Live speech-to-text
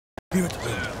Spirit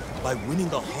Wind by winning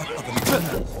the heart of a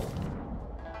man.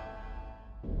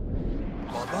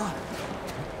 Baba?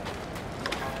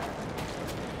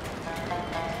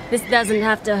 This doesn't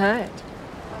have to hurt.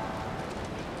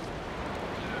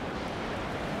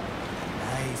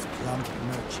 Nice plump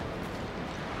merchant.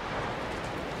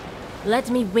 Let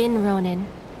me win, Ronin.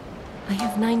 I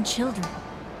have 9 children.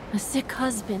 A sick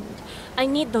husband. I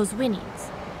need those winnings.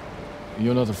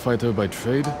 You're not a fighter by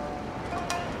trade?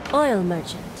 Oil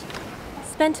merchant.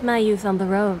 Spent my youth on the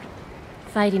road,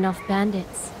 fighting off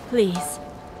bandits. Please,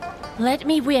 let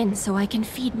me win so I can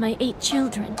feed my 8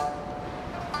 children.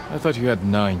 I thought you had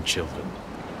 9 children.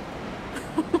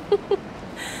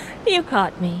 You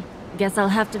caught me. Guess I'll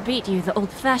have to beat you the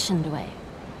old-fashioned way.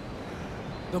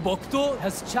 The Bokuto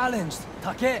has challenged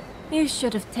Take. You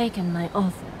should have taken my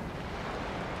offer.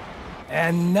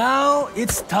 And now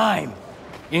it's time.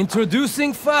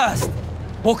 Introducing first,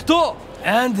 Bokuto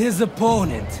and his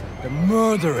opponent, the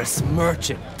murderous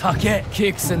merchant. Take.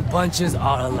 Kicks and punches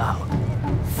are allowed.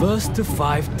 First to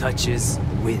 5 touches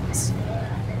wins.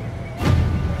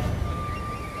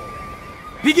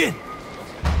 Begin!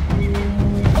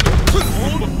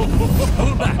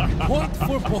 Pull back. Point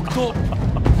for Bokuto.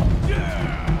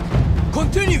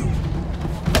 Continue!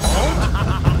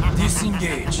 Hold.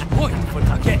 Disengage. Point for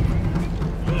Take.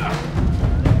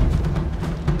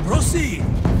 Proceed!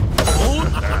 Hold.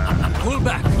 Pull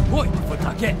back. Point for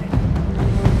Take.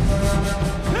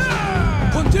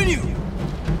 Continue!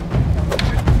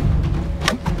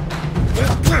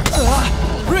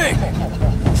 Break!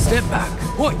 Step back.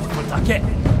 Point for Take.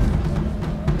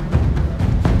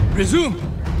 Resume!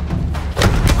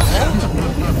 Hold.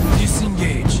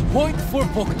 Disengage. Point for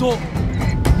Bokuto.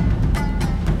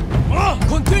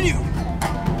 Continue!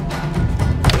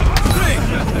 Break!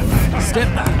 Step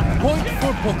back. Point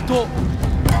for Bokuto.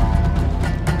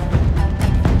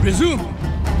 Resume!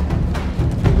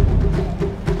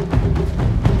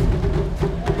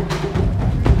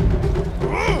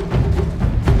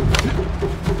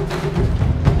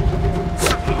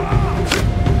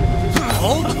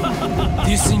 Hold.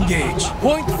 Disengage.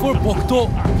 Point for Bokuto.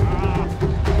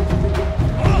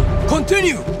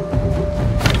 Continue!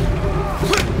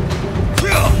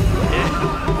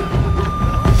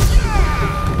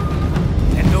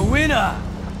 And the winner,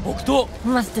 Bokuto.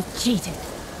 Must have cheated.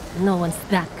 No one's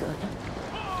that good.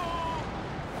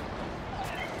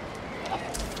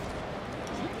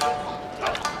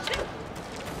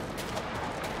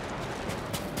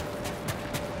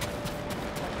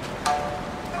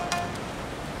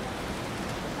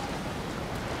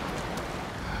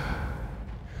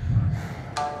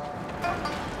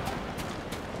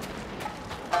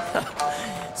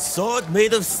 Sword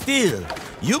made of steel.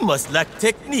 You must lack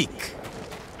technique.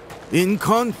 In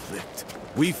conflict,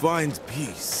 we find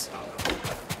peace.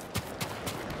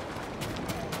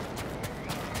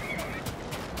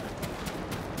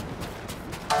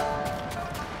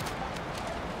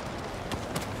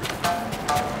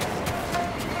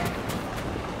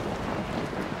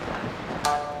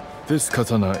 This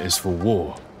katana is for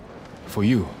war. For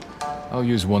you, I'll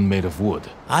use one made of wood.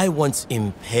 I once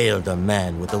impaled a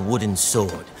man with a wooden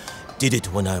sword. Did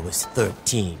it when I was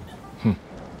 13.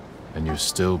 And you're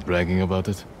still bragging about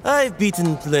it? I've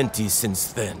beaten plenty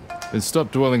since then. Then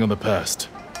stop dwelling on the past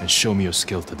and show me your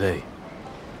skill today.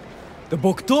 The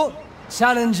Bokuto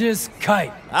challenges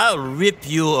Kai. I'll rip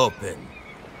you open.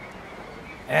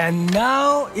 And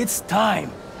now it's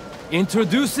time.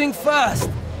 Introducing first,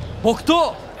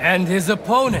 Bokuto and his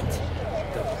opponent,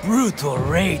 the brutal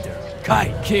raider.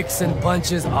 Kai. Kicks and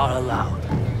punches are allowed.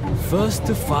 First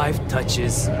to 5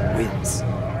 touches wins.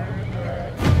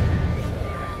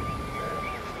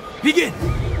 Begin!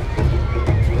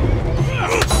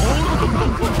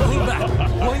 Pull back.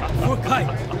 Point for Kai.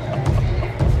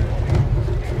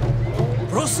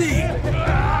 Proceed!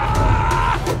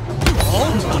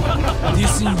 Hold.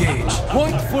 Disengage.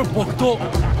 Point for Bokuto.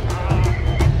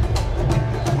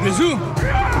 Resume!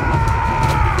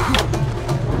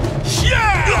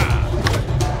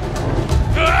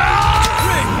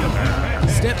 Break.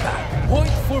 Step back.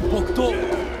 Point for Bokuto.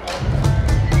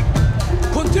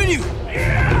 Continue!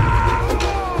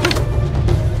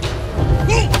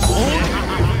 Hold.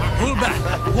 Pull back.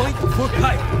 Point for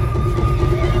Kai.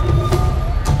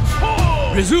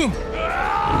 Resume.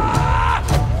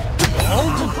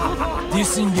 Hold.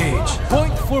 Disengage.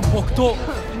 Point for Bokuto.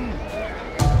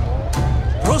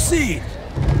 Proceed.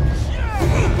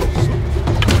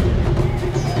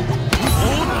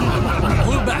 Hold.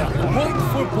 Pull back. Point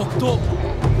for Bokuto.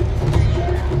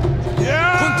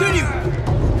 Continue.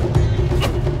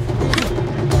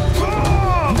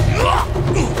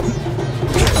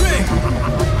 Break.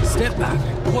 Step back.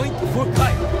 Point for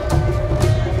kite.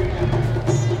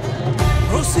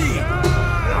 Proceed.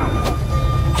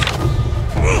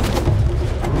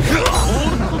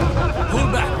 Hold. Pull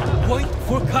back. Point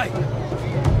for kite.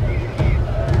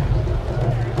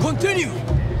 Continue.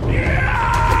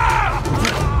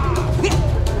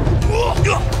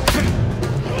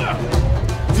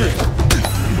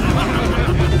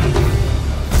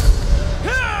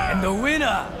 And the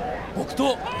winner,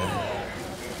 Bokto.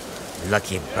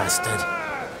 Lucky bastard.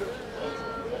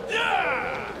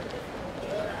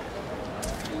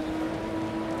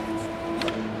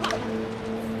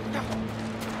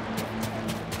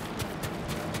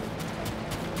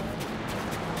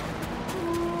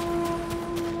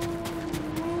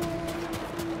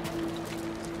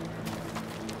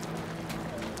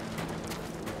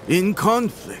 In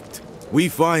conflict, we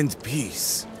find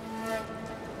peace.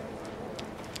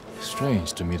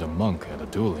 Strange to meet a monk at a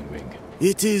dueling ring.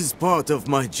 It is part of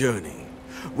my journey.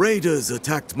 Raiders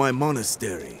attacked my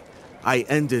monastery. I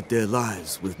ended their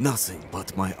lives with nothing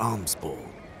but my alms bowl.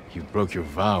 You broke your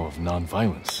vow of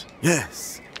non-violence.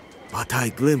 Yes, but I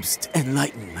glimpsed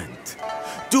enlightenment.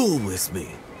 Duel with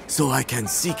me, so I can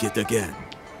seek it again.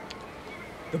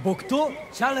 The Bokto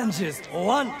challenges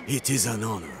one. It is an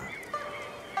honor.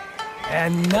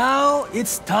 And now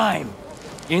it's time.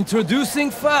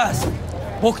 Introducing first,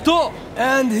 Bokto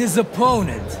and his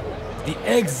opponent. The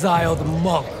exiled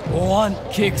monk. 1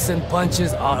 kicks and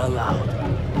punches are allowed.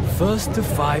 First to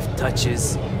 5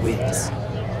 touches wins.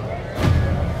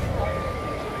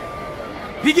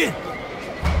 Begin!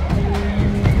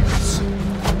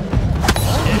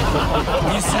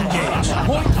 Disengage.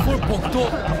 Point for Bokto.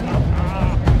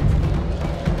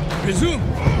 Resume.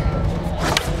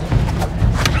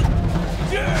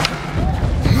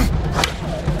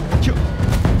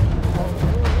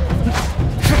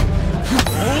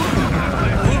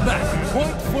 Pull back.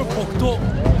 Point for Bokto.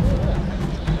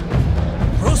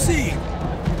 Proceed.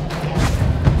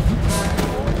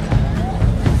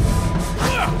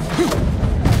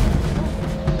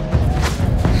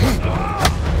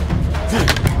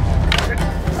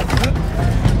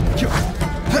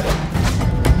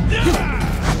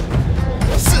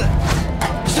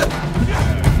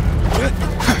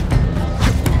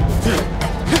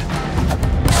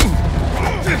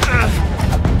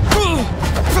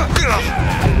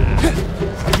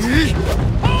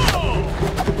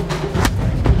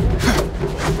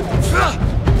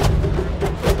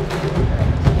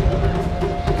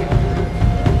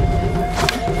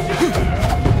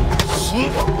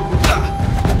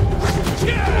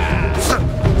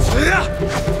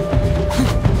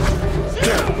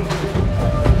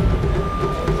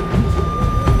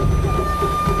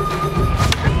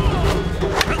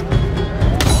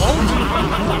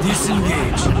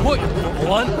 Disengage. Point.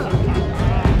 1.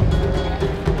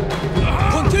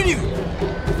 Continue.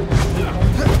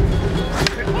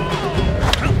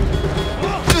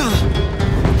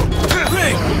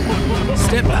 Break.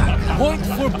 Step back. Point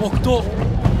for Bokto.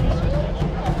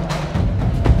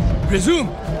 Resume.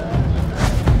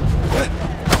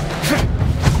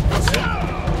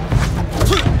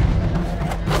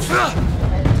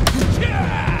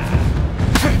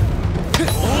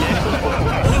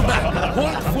 Pull back.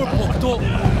 Point for Bokto.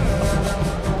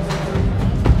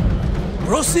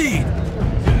 Proceed.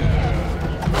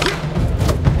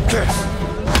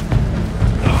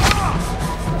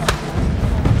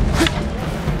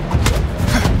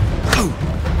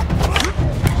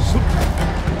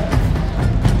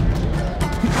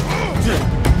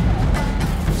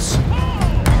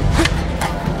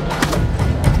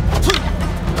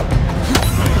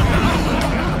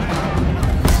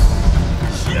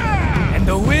 And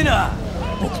the winner,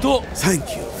 Bokto.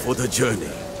 Thank you for the journey.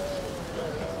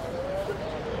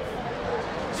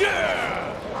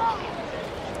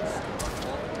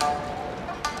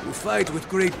 You fight with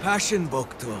great passion,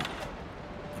 Bokto.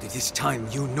 But it is time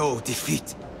you know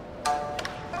defeat.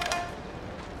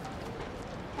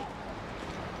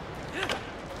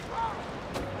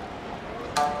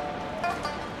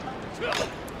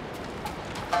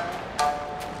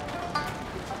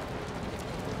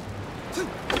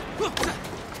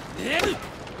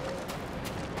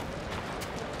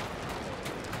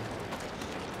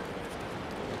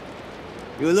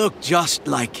 You look just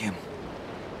like him.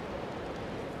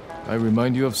 I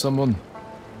remind you of someone?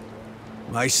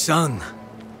 My son.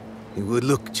 He would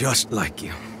look just like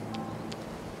you.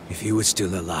 If he was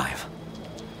still alive.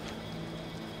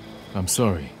 I'm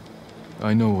sorry.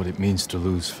 I know what it means to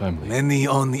lose family. Many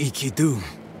on Ikidu.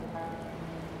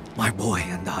 My boy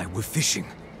and I were fishing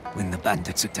when the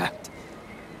bandits attacked.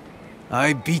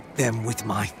 I beat them with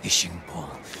my fishing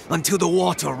pole until the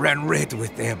water ran red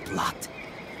with their blood.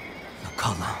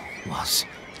 color was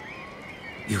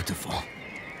beautiful.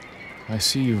 I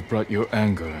see you've brought your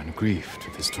anger and grief to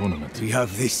this tournament. We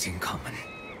have this in common.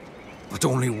 But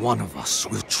only one of us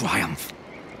will triumph.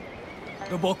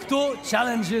 The Bokto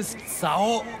challenges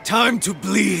Sao. Time to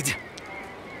bleed!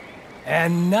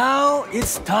 And now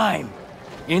it's time.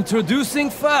 Introducing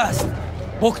first,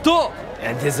 Bokto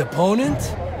and his opponent,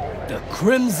 the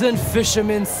Crimson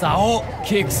Fisherman Sao.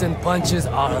 Kicks and punches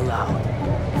are allowed.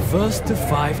 First to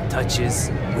 5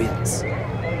 touches wins.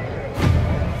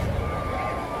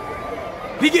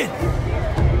 Begin!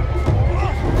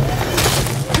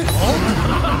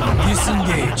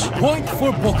 Disengage. Point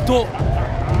for Bokto.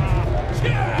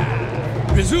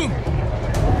 Resume.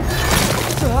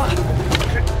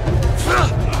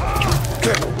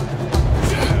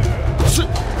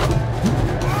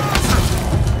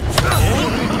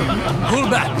 Pull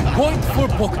back. Point for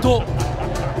Bokto.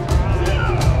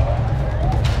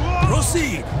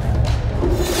 Proceed.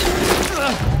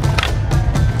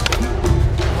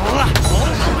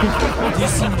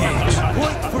 Disengage.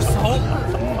 Point for Sao.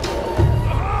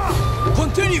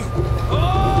 Continue.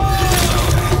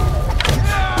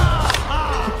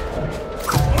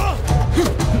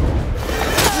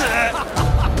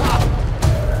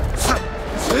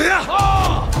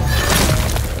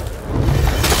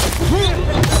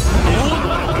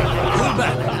 Pull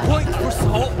back. Point for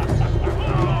Sao.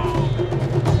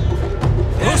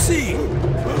 Proceed.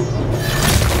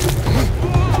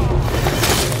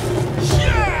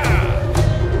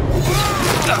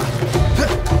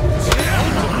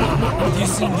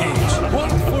 Disengage.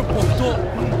 Point for Bokto.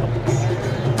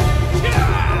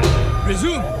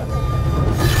 Resume.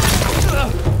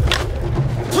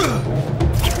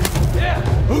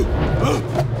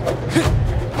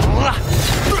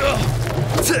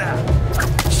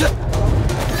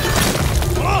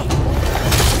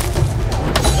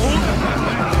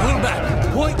 Pull back.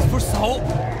 Point for Sao.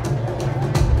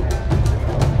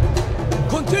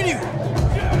 Continue.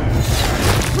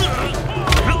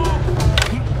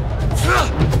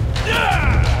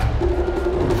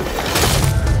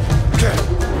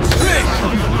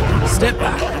 Step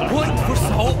back. Point for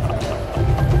Sao.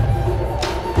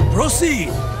 Proceed.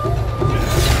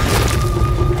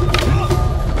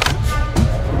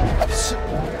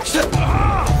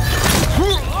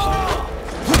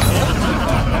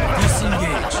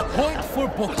 Disengage. Point for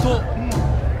Bokto.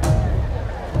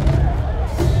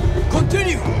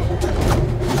 Continue.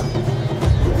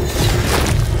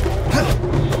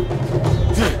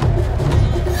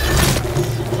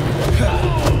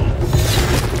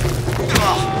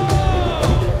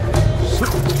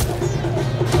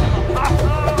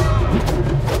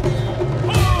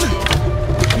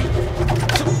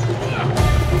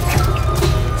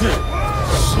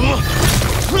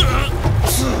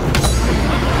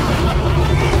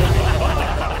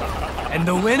 And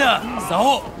the winner,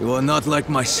 Sao. You are not like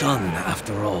my son,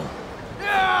 after all.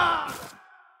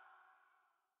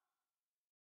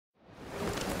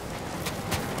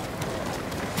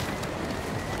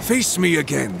 Face me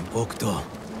again, Bokto.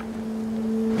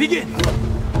 Begin.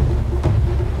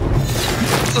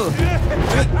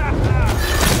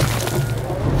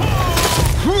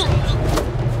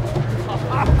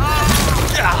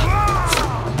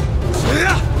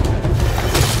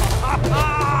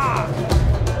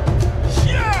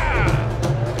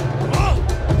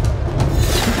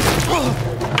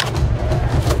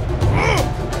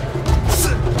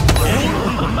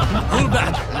 Pull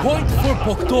back. Point for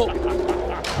Bokto.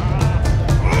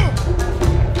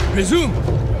 Resume.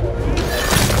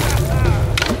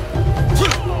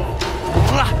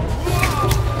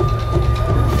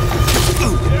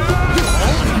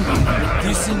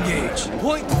 Disengage.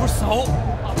 Point for Sao.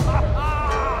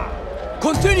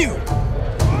 Continue.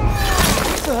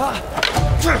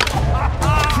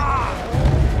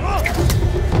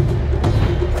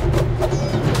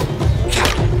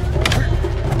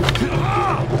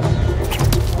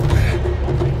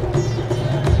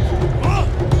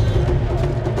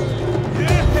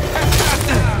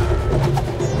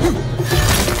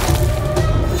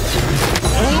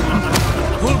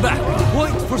 Pull back.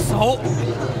 Point for Sao.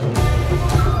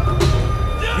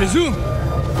 Resume.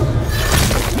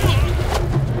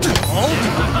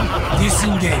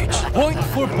 Disengage. Point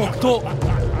for Bokto.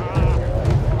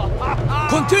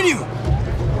 Continue.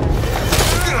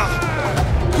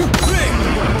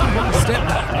 Step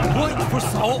back. Point for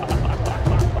Sao.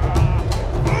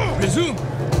 Resume.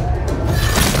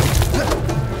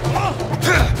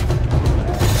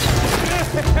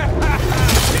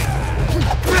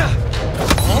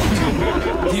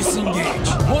 Disengage.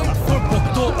 Point for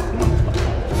Bokto.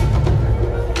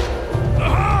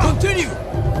 Continue.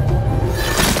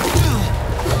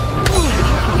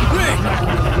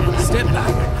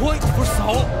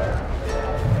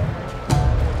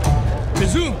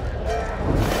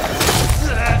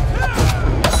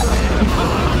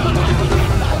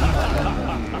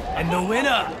 And the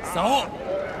winner, Sao.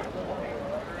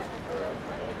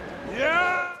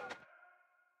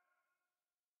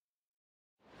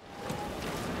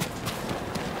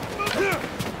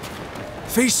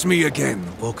 Face me again,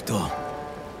 Bokto.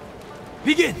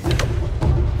 Begin!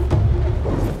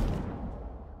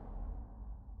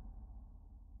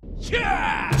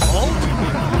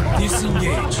 Halt!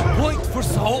 Disengage. Point for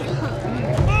Sao.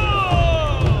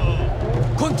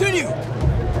 Continue!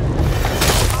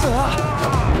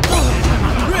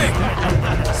 Ring!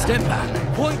 Step back.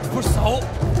 Point for Sao.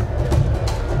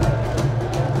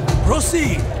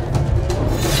 Proceed!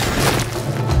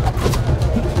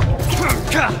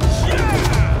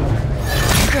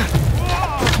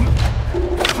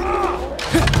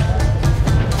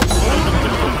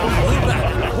 Hold back.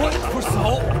 Point for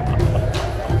Sao.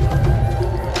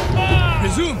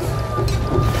 Resume.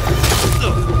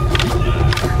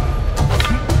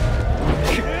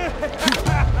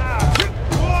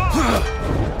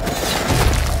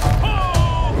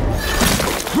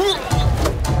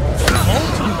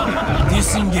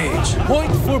 Disengage.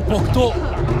 Point for Bokto.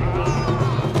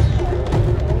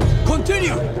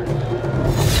 Continue.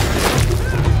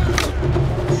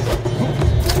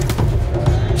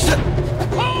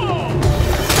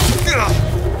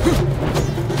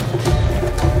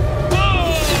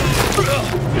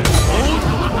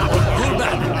 Hold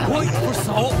back. Point for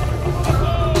Sao.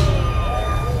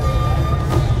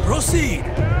 Proceed.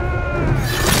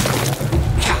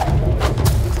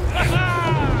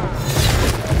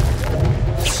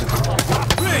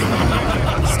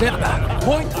 Step back.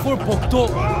 Point for Bokto.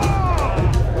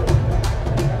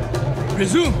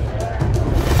 Resume.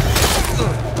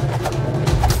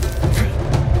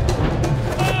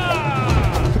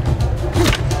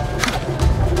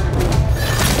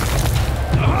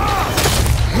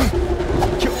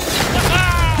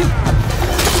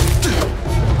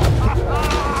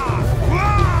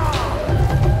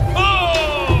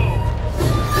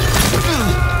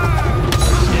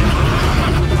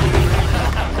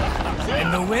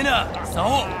 And the winner,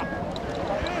 Sao.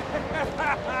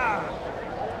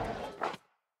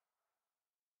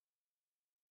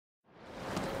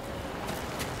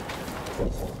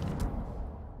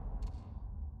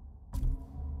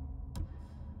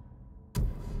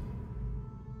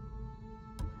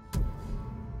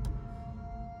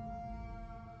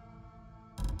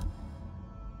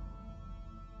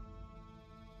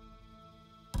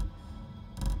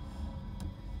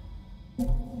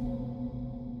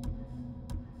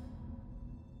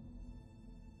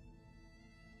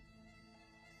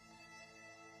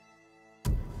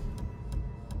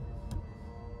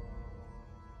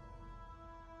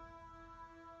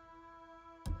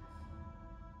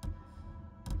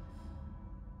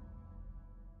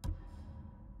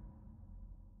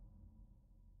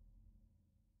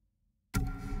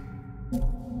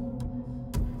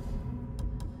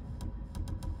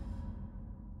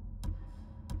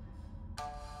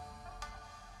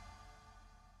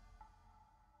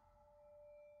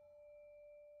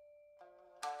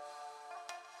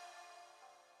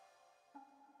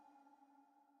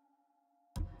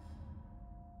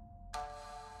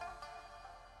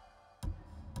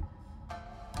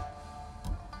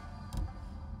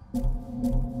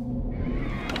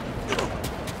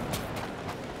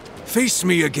 Face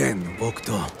me again,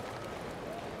 Bokto.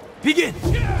 Begin!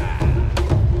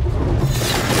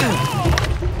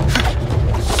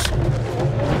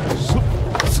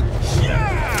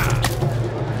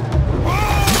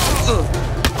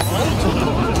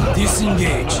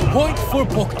 Disengage. Point for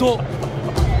Bokto.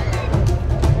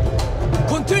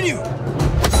 Continue.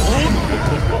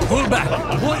 Pull back.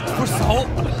 Point for Sao.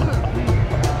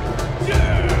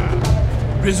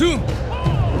 Resume.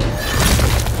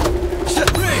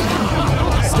 Ring.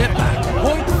 Step back.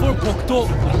 Point for Bokto.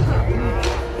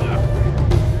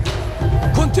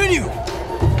 Continue.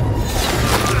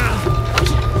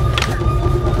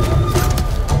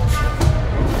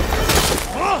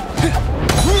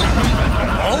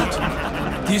 Halt.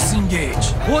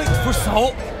 Disengage. Point for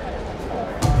Sao.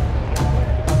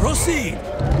 Proceed.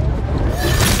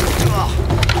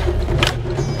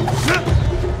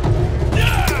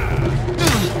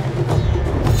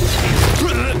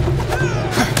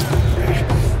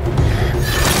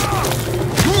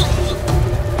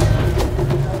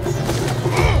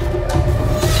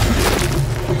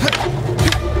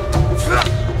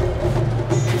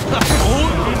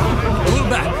 Pull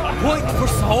back. Point for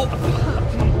Sao.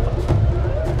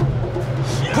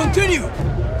 Continue.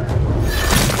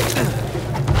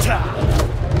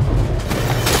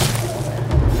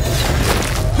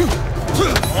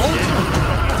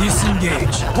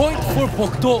 Disengage. Point for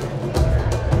Bokto.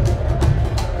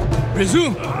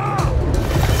 Resume.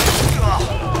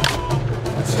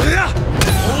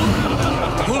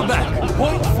 Pull back.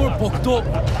 Point for Bokto.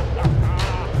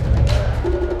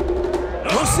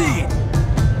 Proceed.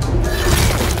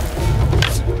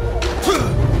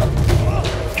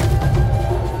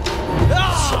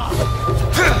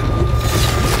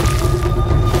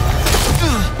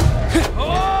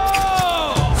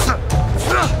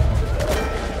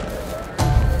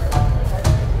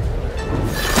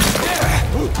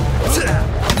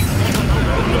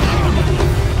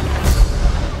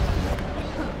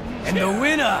 And the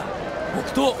winner,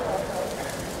 Bokto.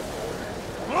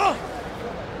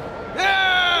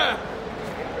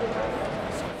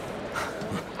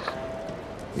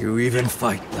 You even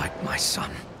fight like my son.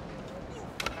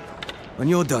 When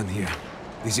you're done here,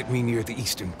 visit me near the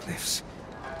eastern cliffs.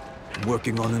 I'm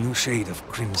working on a new shade of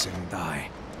crimson dye.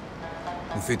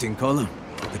 A fitting color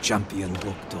for the champion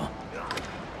Bokto.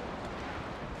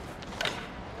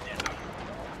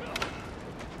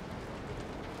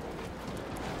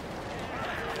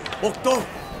 Bokto!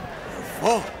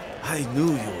 Oh, I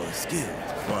knew you were skilled,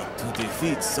 but to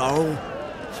defeat Sao?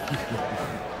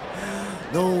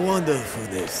 No wonder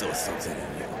Fune saw something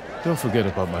in you. Don't forget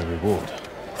about my reward.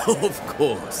 Of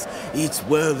course, it's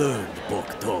well earned,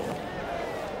 Bokto.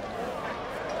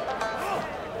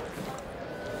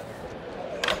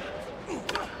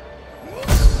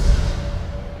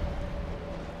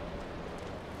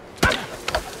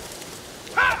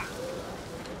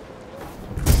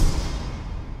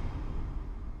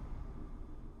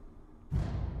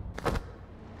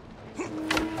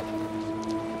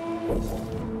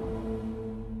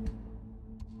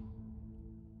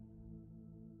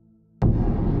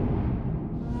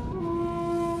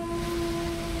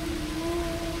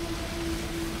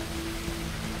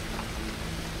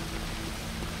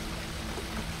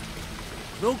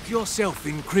 Cloak yourself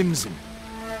in crimson.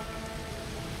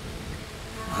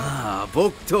 Ah,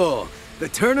 Bokto, the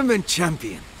tournament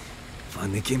champion.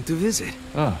 Finally came to visit.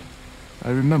 Ah,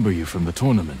 I remember you from the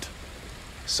tournament.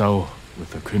 Sao with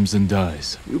the crimson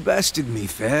dyes. You bested me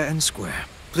fair and square.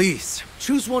 Please,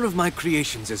 choose one of my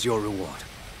creations as your reward.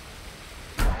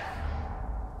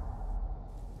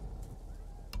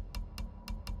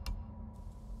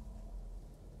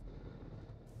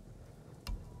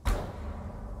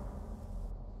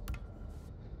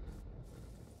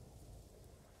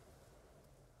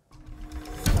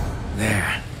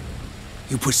 There.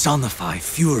 You personify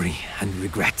fury and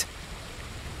regret.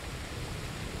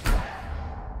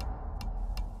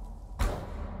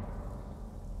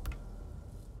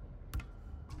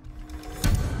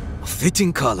 A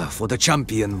fitting color for the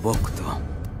champion Bokto.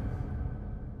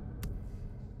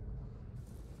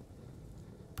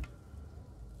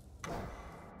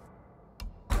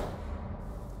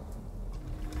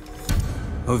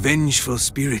 A vengeful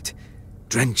spirit,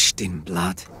 drenched in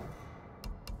blood.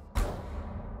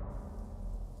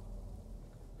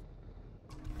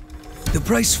 The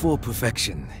price for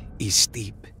perfection is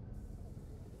steep.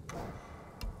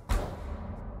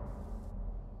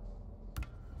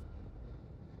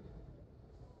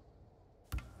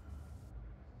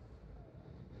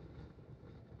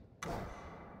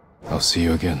 I'll see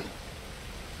you again.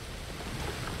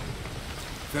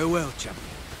 Farewell, champion.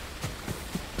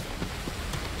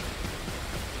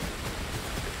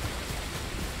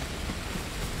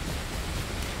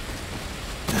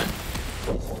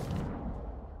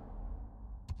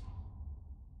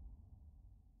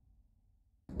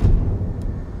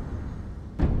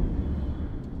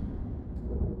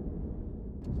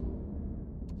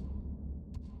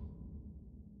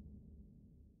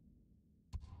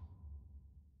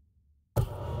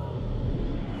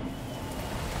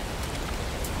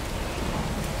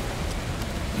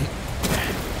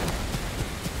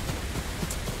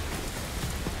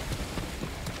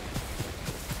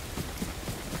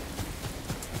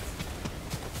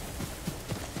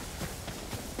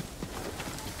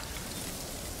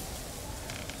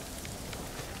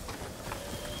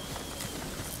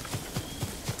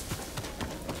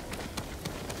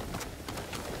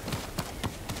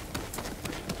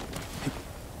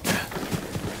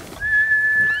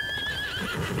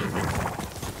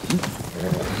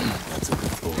 That's a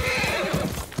good thought.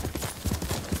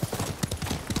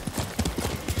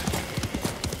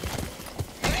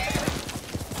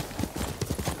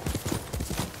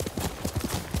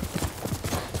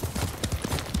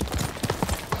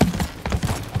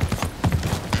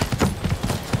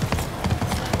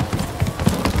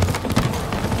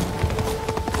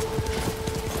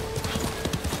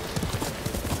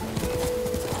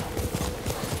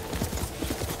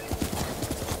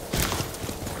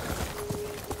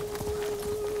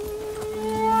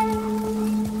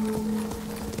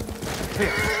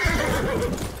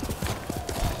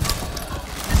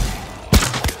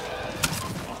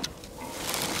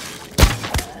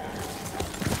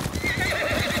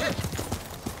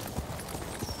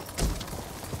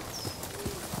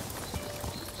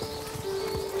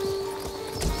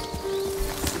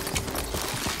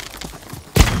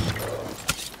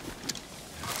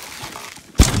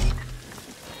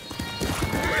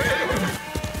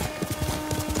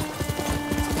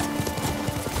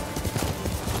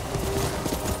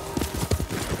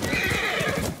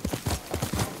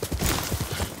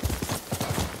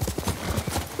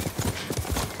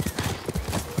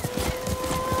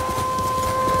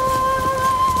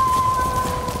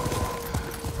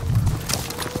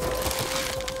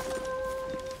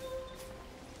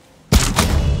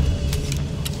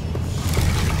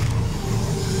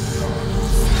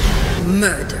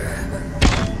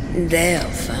 They'll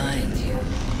find you.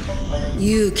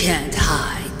 You can't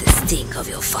hide the stink of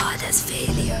your father's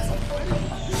failure.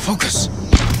 Focus!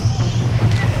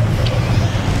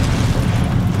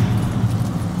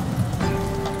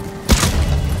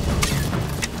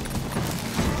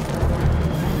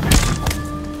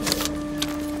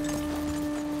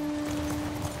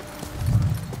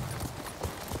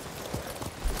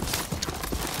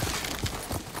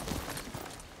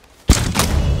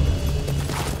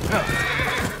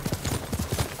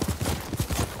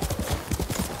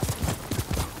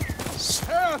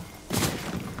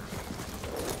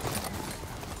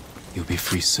 You'll be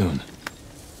free soon.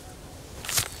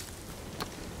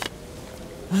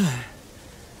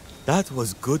 That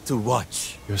was good to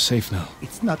watch. You're safe now.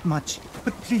 It's not much,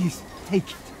 but please,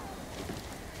 take it.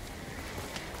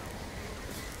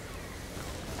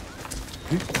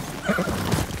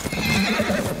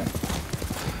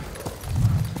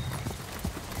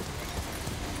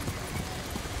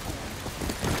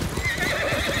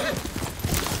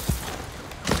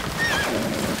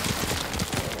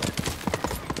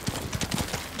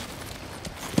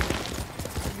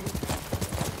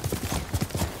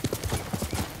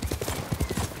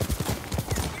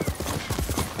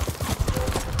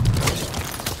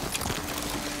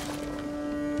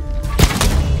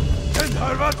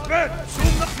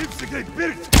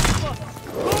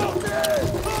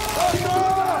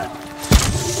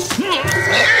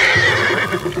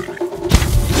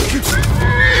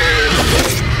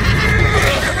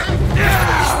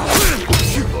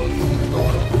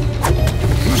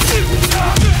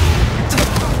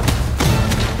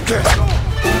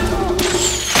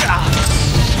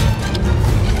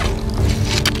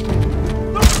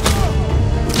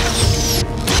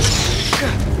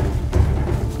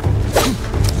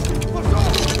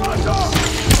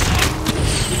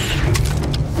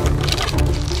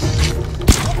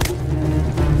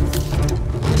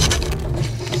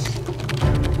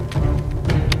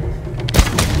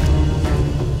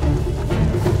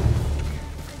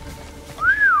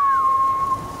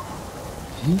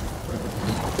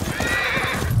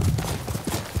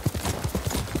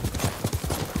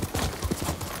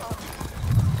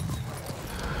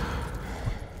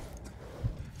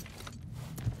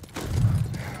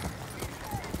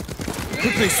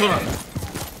 Quickly, Sora!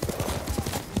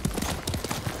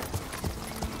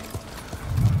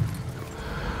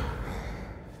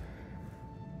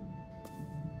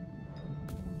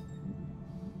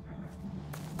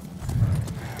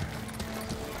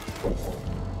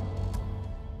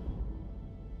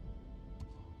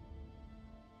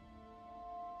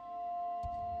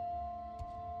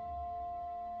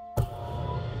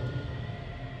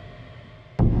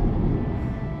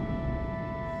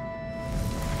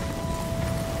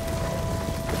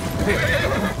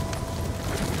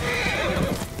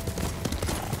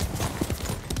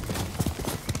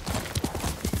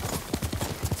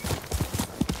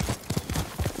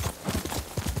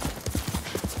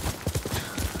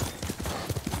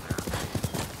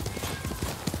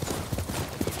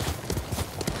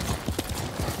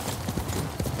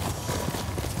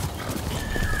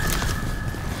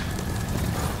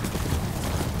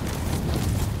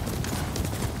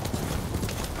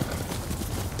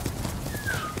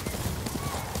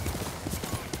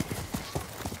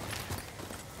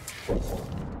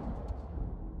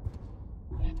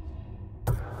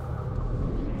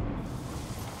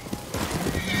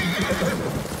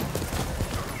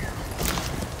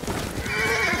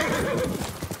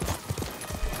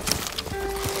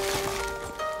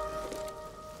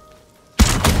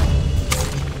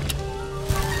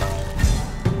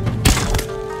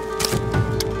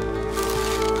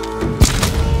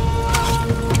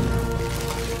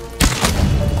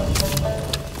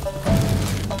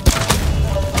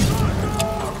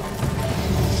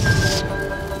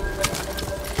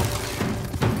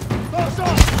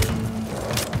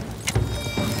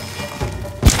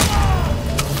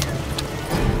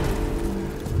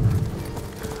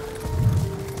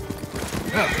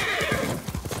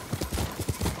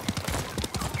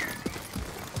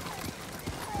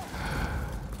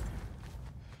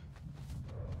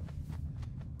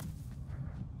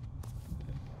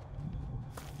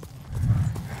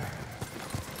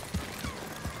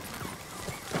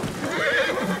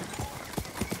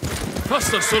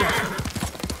 Faster, Sora!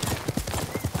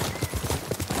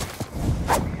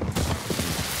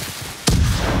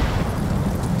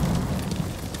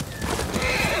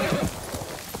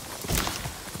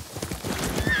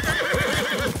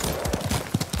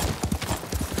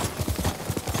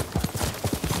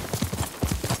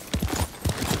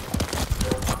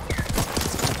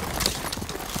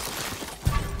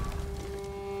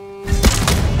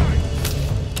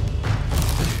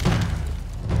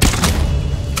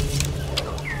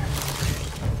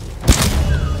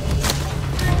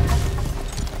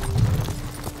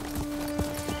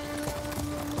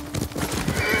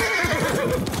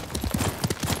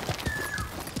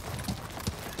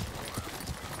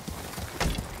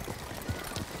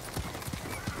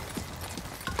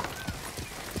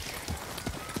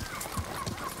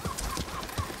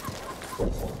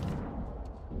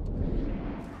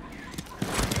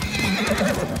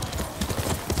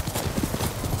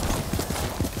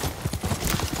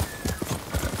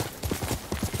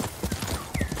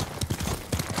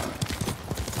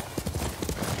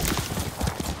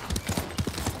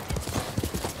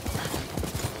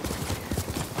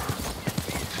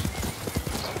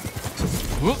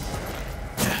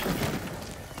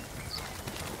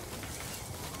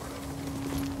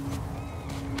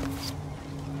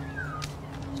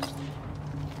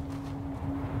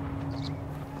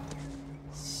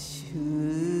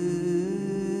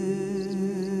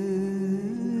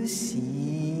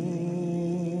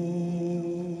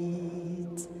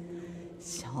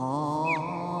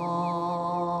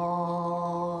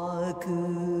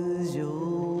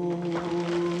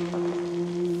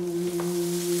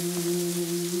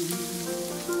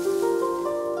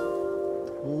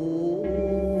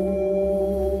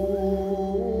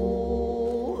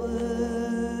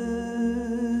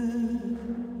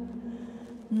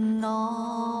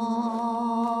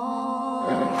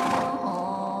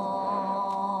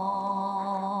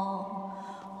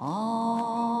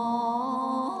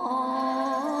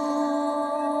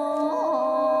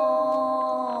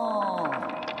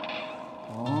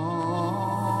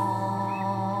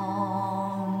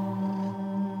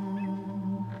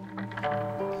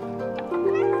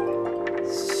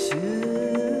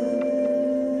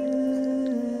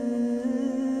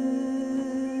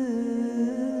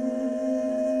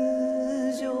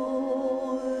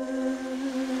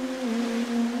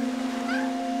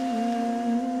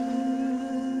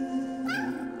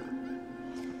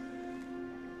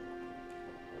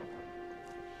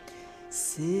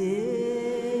 A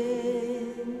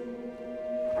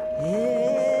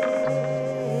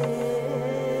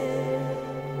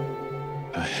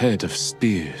head of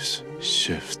spears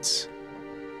shifts.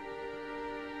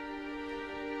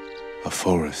 A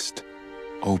forest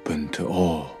open to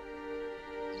all.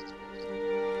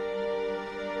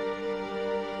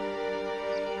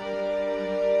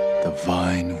 The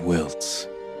vine wilts,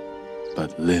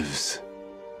 but lives.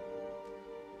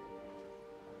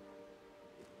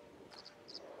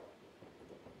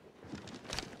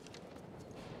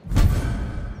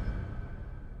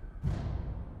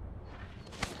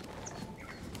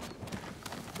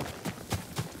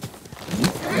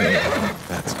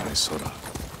 That's my Sora.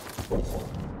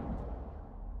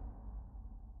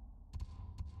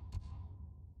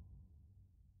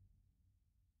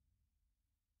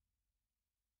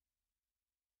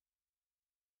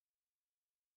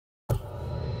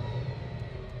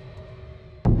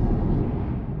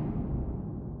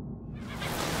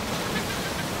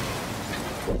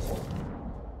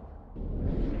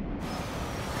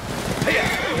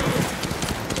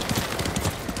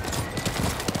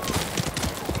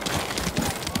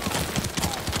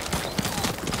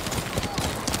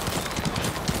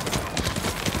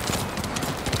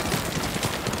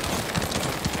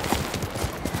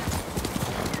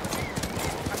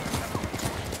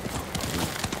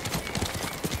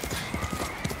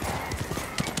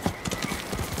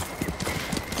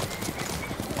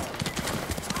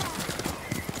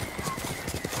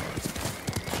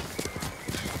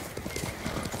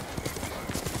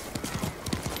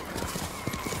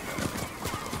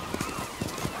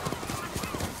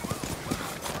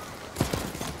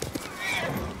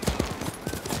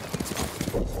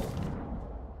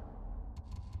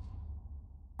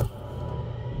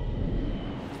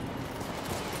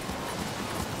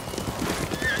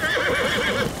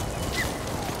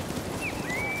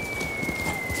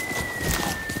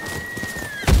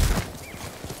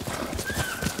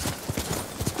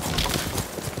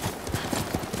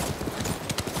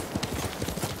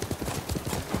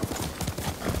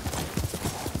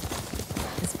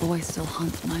 Voice still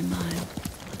haunts my mind.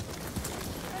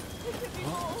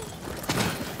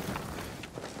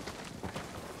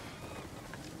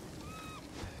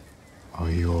 Are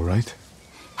you all right?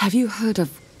 Have you heard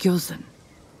of Gyozen?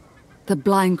 The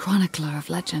blind chronicler of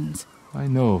legends. I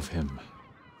know of him,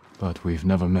 but we've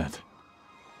never met.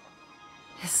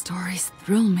 His stories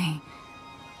thrill me,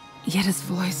 yet his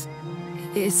voice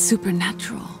is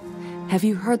supernatural. Have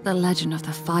you heard the legend of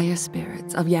the fire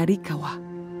spirits of Yarikawa?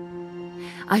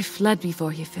 I fled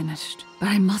before he finished, but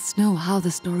I must know how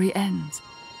the story ends.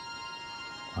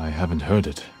 I haven't heard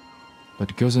it,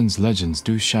 but Gyozen's legends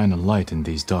do shine a light in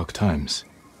these dark times.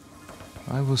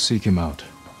 I will seek him out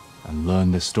and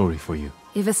learn this story for you.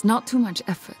 If it's not too much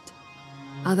effort,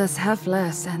 others have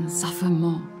less and suffer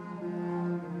more.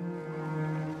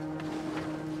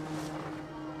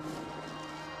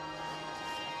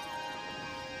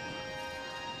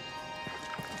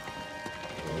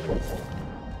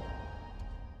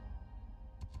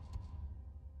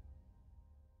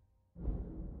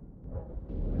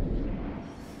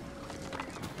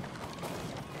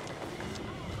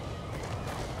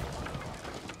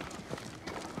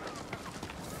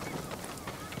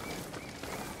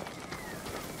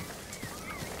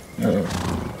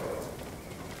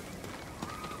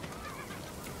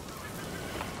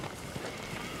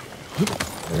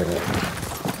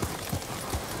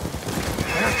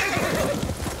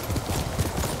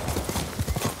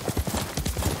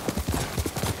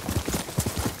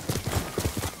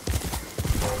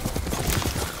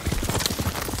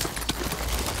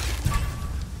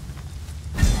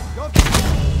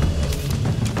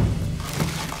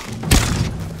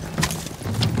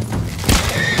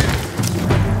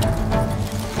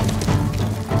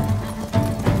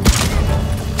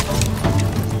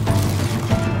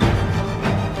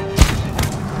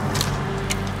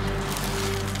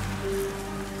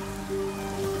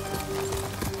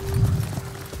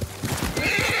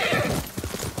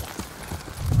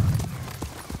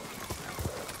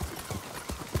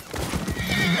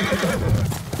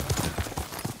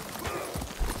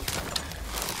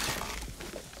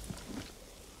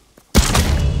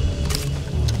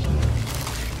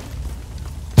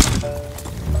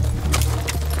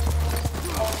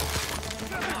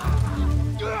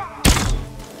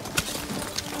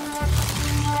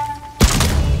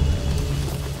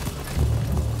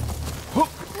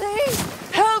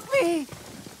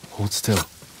 Hold still.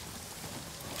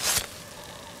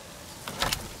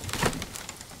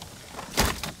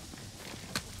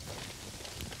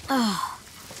 Oh,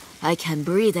 I can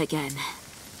breathe again.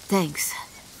 Thanks.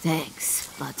 Thanks.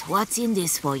 But what's in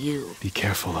this for you? Be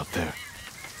careful up there.